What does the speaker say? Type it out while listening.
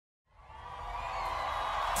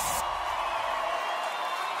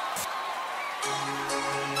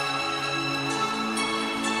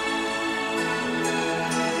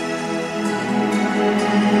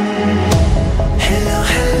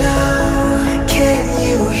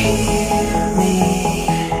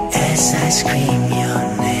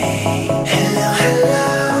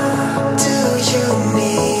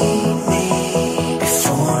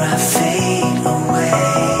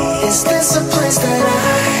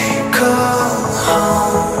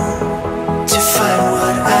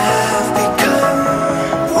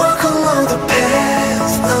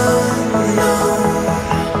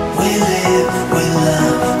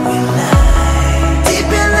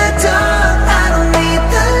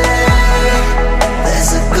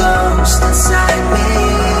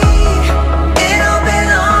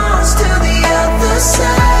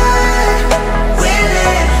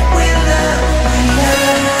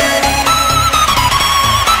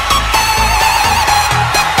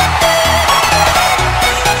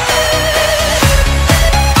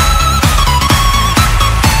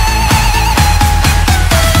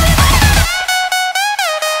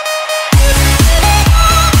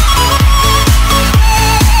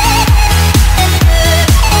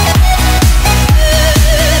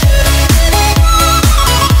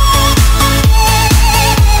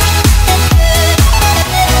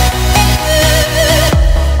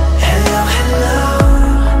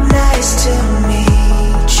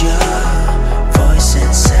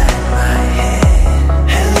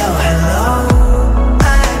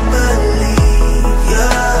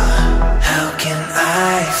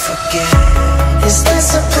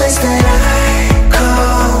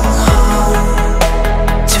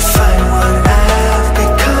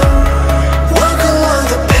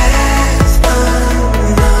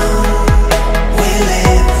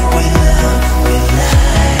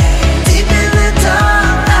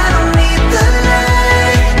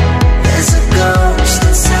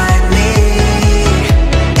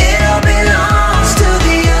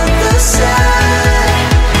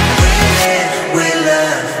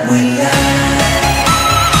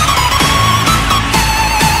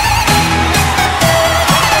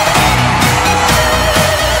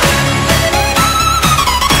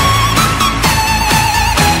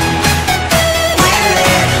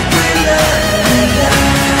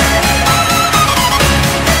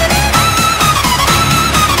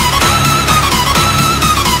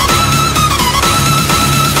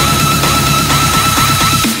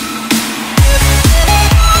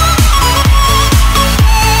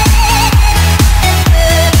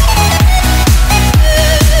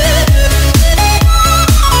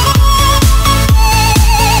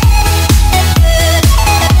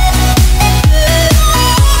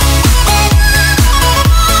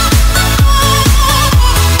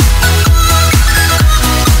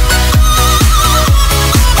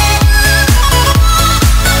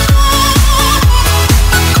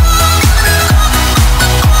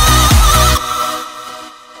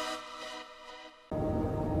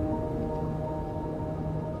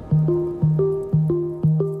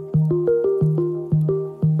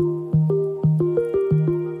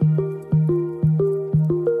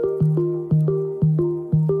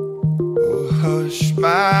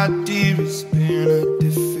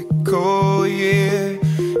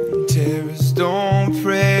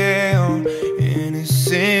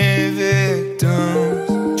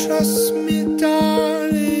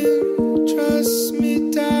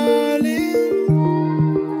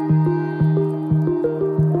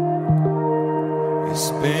It's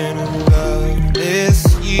been a loveless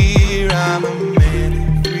year. I'm a man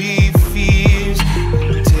of three fears: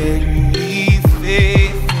 integrity,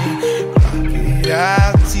 faith, and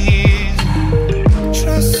crocodile tears.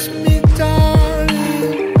 Trust me,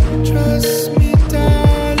 darling, trust me,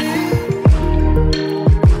 darling.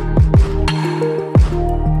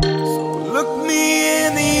 So look me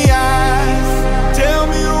in the eyes, tell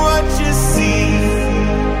me what you see.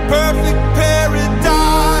 Perfect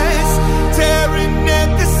paradise, tearing at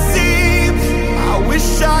the seams. I wish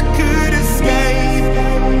I could escape.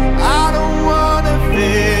 I don't wanna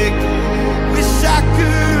fake. Wish I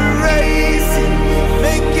could erase it,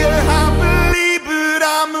 make your heart believe, but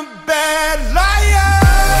I'm a bad liar,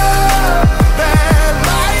 bad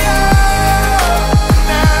liar.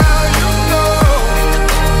 Now you know,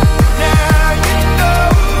 now you know.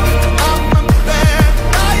 I'm a bad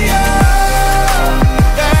liar,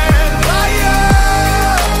 bad liar.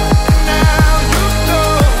 Now you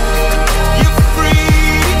know, you're free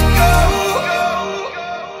to go.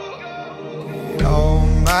 All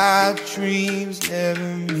my dreams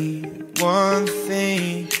never mean one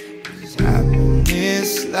thing. Does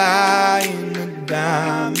happiness lie in a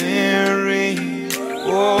diamond ring?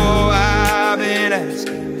 Oh, I've been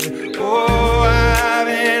asking, oh, I've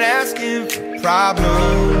been asking for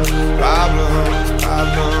problems, problems,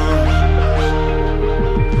 problems.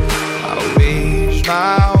 I wage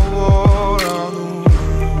my war on the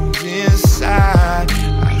wounds inside.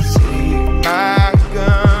 I take my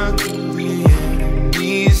gun to the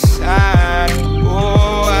enemy's side.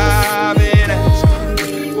 Oh, I've been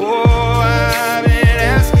asking, oh, I've been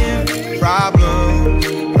asking for problems,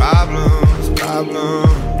 problems,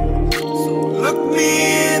 problems. So look me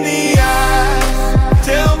in the eyes,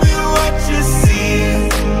 tell me what you see.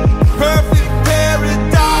 Perfect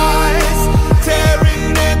paradise,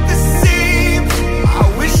 tearing at the seams. I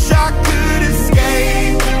wish I could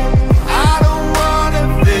escape. I don't wanna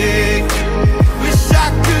fake. Wish I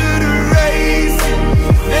could erase it,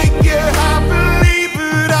 make your heart believe,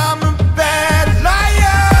 but I'm a bad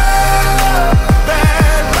liar,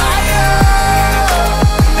 bad liar.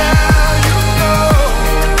 Now you know,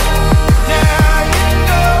 now you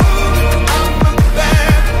know. I'm a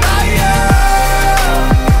bad liar,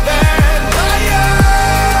 bad liar.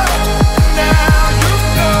 Now you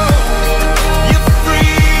know, you're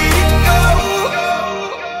free to go.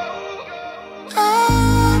 I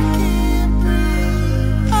can't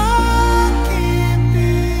breathe, I can't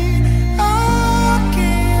be, I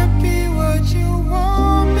can't be what you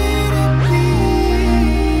want me to be.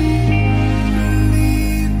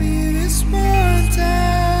 Believe me this one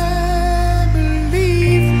time,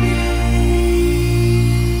 believe me.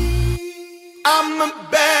 I'm a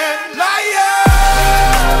bad liar,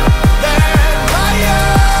 bad liar.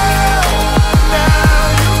 Now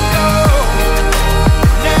you know,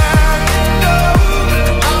 now you know.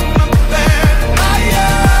 I'm a bad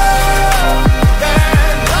liar,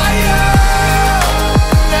 bad liar.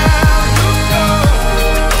 Now you know,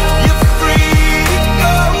 you're free to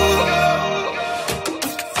go.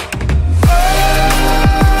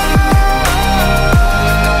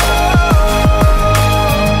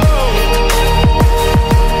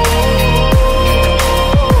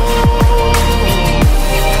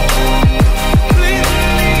 Please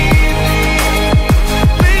believe me,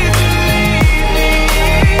 please believe me.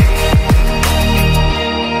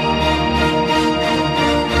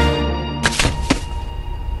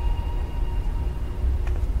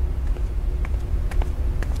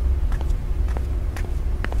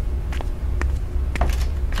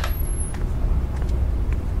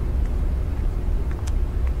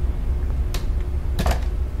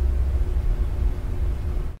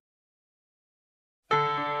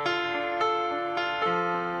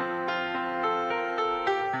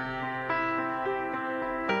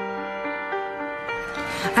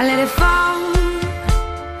 I let it fall,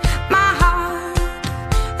 my heart,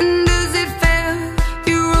 and as it fell,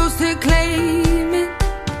 you rose to claim it.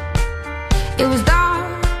 It was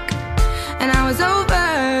dark, and I was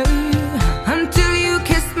over, until you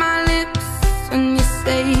kissed my lips and you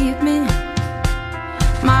saved me.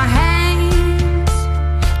 My hands,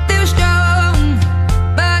 they were strong,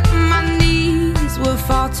 but my knees were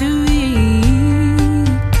far too weak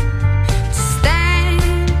to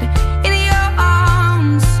stand in your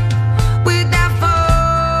arms without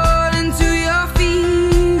falling to your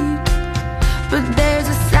feet. But there's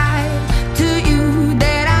a side to you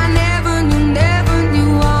that I never knew, never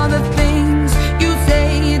knew. All the things you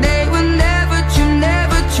say, they were never true,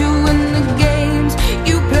 never true. And the games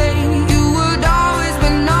you play, you would always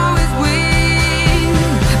win, always win.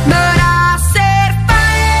 But I set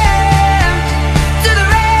fire to the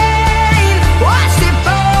rain.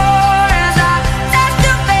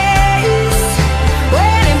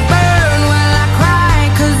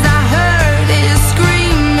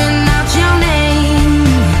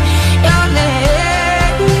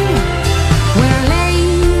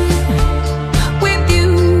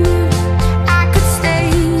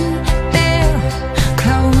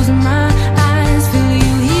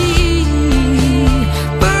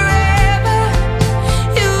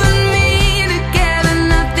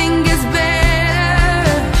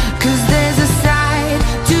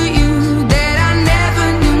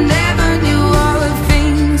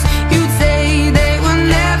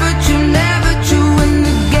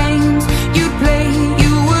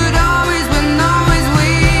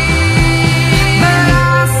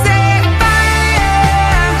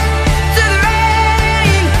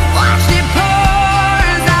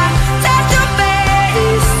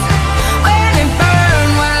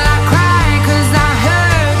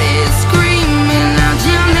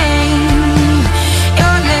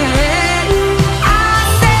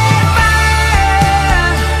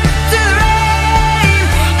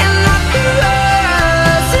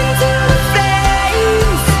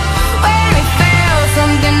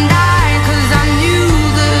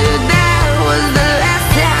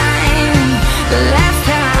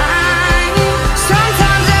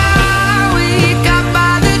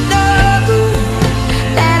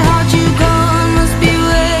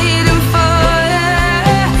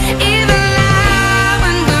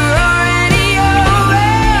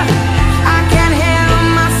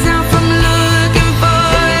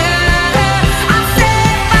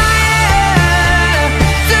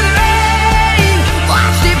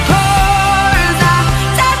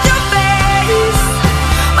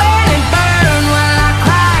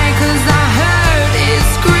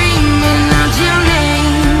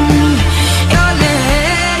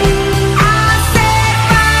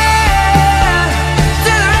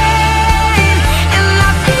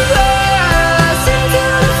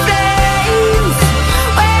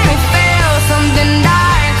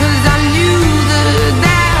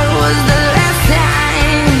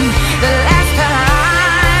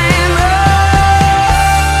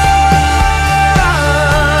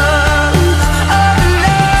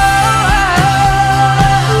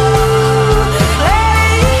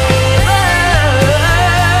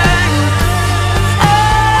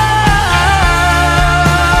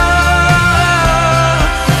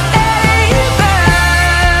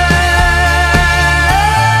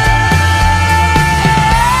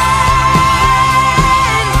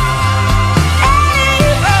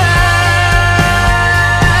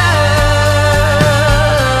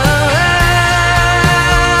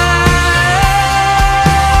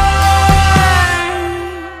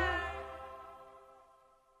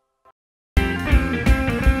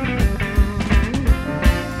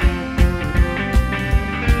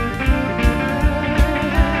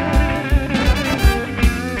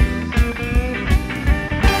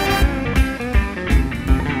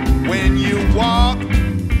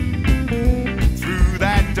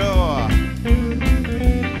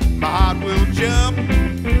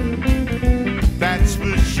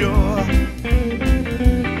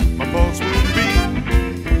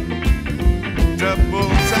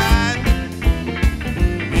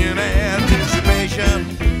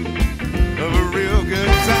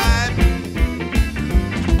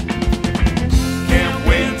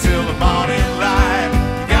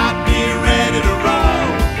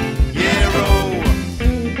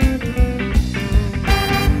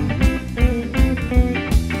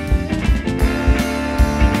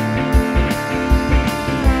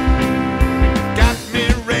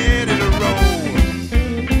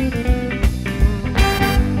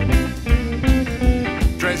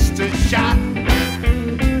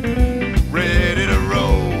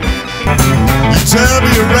 turn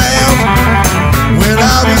me around when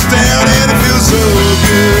I was down, and it feels so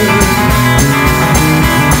good.